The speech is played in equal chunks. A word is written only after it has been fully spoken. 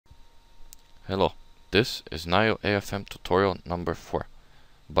Hello, this is NaioAFM tutorial number 4.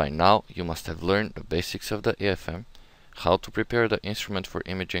 By now you must have learned the basics of the AFM, how to prepare the instrument for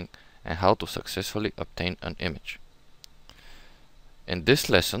imaging, and how to successfully obtain an image. In this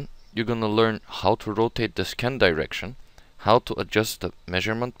lesson you're gonna learn how to rotate the scan direction, how to adjust the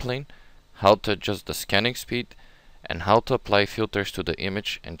measurement plane, how to adjust the scanning speed, and how to apply filters to the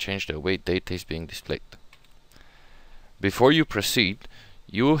image and change the way data is being displayed. Before you proceed,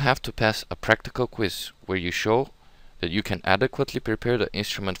 you will have to pass a practical quiz where you show that you can adequately prepare the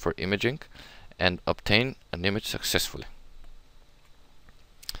instrument for imaging and obtain an image successfully.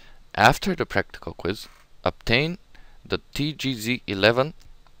 After the practical quiz, obtain the TGZ11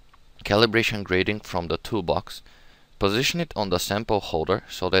 calibration grading from the toolbox, position it on the sample holder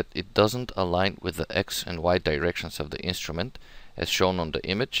so that it doesn't align with the X and Y directions of the instrument as shown on the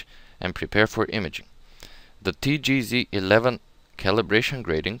image, and prepare for imaging. The TGZ11 calibration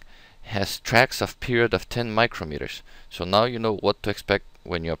grading has tracks of period of 10 micrometers, so now you know what to expect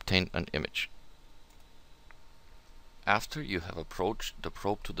when you obtain an image. After you have approached the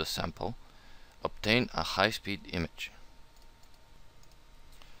probe to the sample, obtain a high-speed image.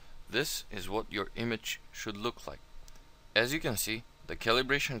 This is what your image should look like. As you can see, the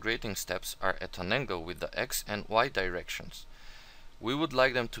calibration grading steps are at an angle with the X and Y directions. We would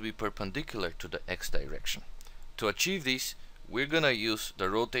like them to be perpendicular to the X direction. To achieve this, we're gonna use the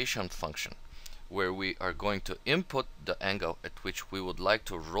rotation function, where we are going to input the angle at which we would like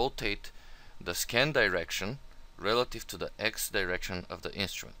to rotate the scan direction relative to the X direction of the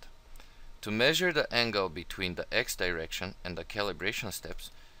instrument. To measure the angle between the X direction and the calibration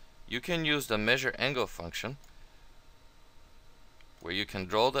steps, you can use the measure angle function, where you can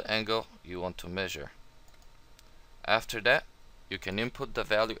draw the angle you want to measure. After that, you can input the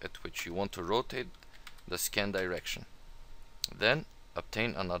value at which you want to rotate the scan direction. Then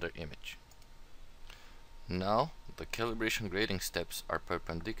obtain another image. Now the calibration grading steps are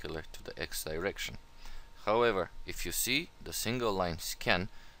perpendicular to the X direction. However, if you see the single line scan,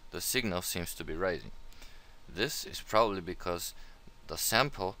 the signal seems to be rising. This is probably because the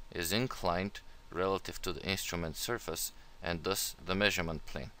sample is inclined relative to the instrument surface and thus the measurement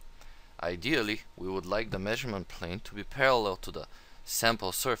plane. Ideally, we would like the measurement plane to be parallel to the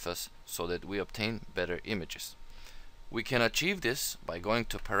sample surface so that we obtain better images. We can achieve this by going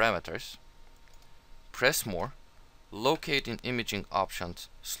to Parameters, press More, locate in Imaging Options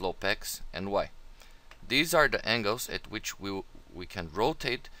Slope X and Y. These are the angles at which we can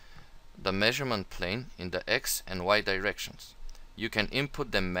rotate the measurement plane in the X and Y directions. You can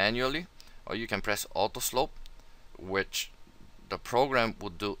input them manually, or you can press Auto Slope, which the program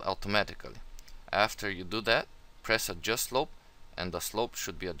would do automatically. After you do that, press Adjust Slope and the slope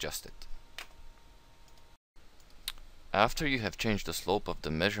should be adjusted. After you have changed the slope of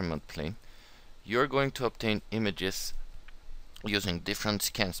the measurement plane, you're going to obtain images using different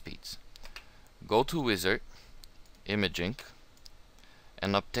scan speeds. Go to Wizard, Imaging,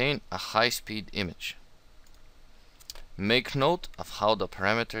 and obtain a high-speed image. Make note of how the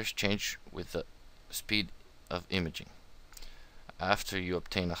parameters change with the speed of imaging. After you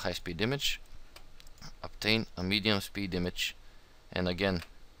obtain a high-speed image, obtain a medium-speed image, and again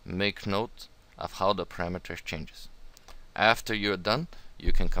make note of how the parameters changes. After you're done,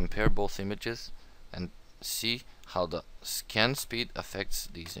 you can compare both images and see how the scan speed affects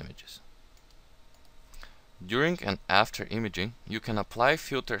these images. During and after imaging, you can apply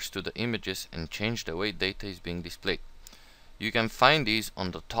filters to the images and change the way data is being displayed. You can find these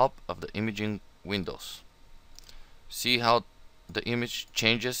on the top of the imaging windows. See how the image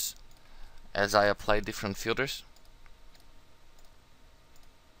changes as I apply different filters?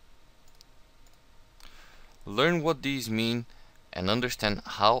 Learn what these mean and understand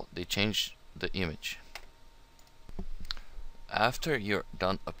how they change the image. After you're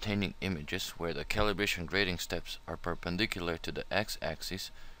done obtaining images where the calibration grading steps are perpendicular to the X-axis,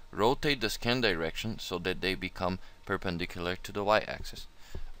 rotate the scan direction so that they become perpendicular to the Y-axis.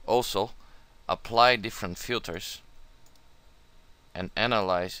 Also, apply different filters and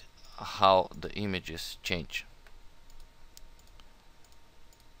analyze how the images change.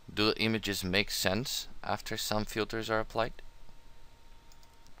 Do the images make sense after some filters are applied?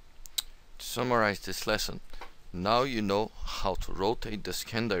 To summarize this lesson, now you know how to rotate the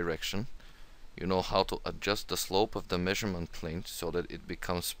scan direction, you know how to adjust the slope of the measurement plane so that it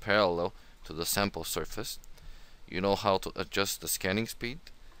becomes parallel to the sample surface, you know how to adjust the scanning speed,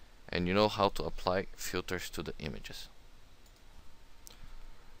 and you know how to apply filters to the images.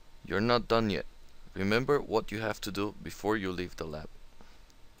 You're not done yet. Remember what you have to do before you leave the lab.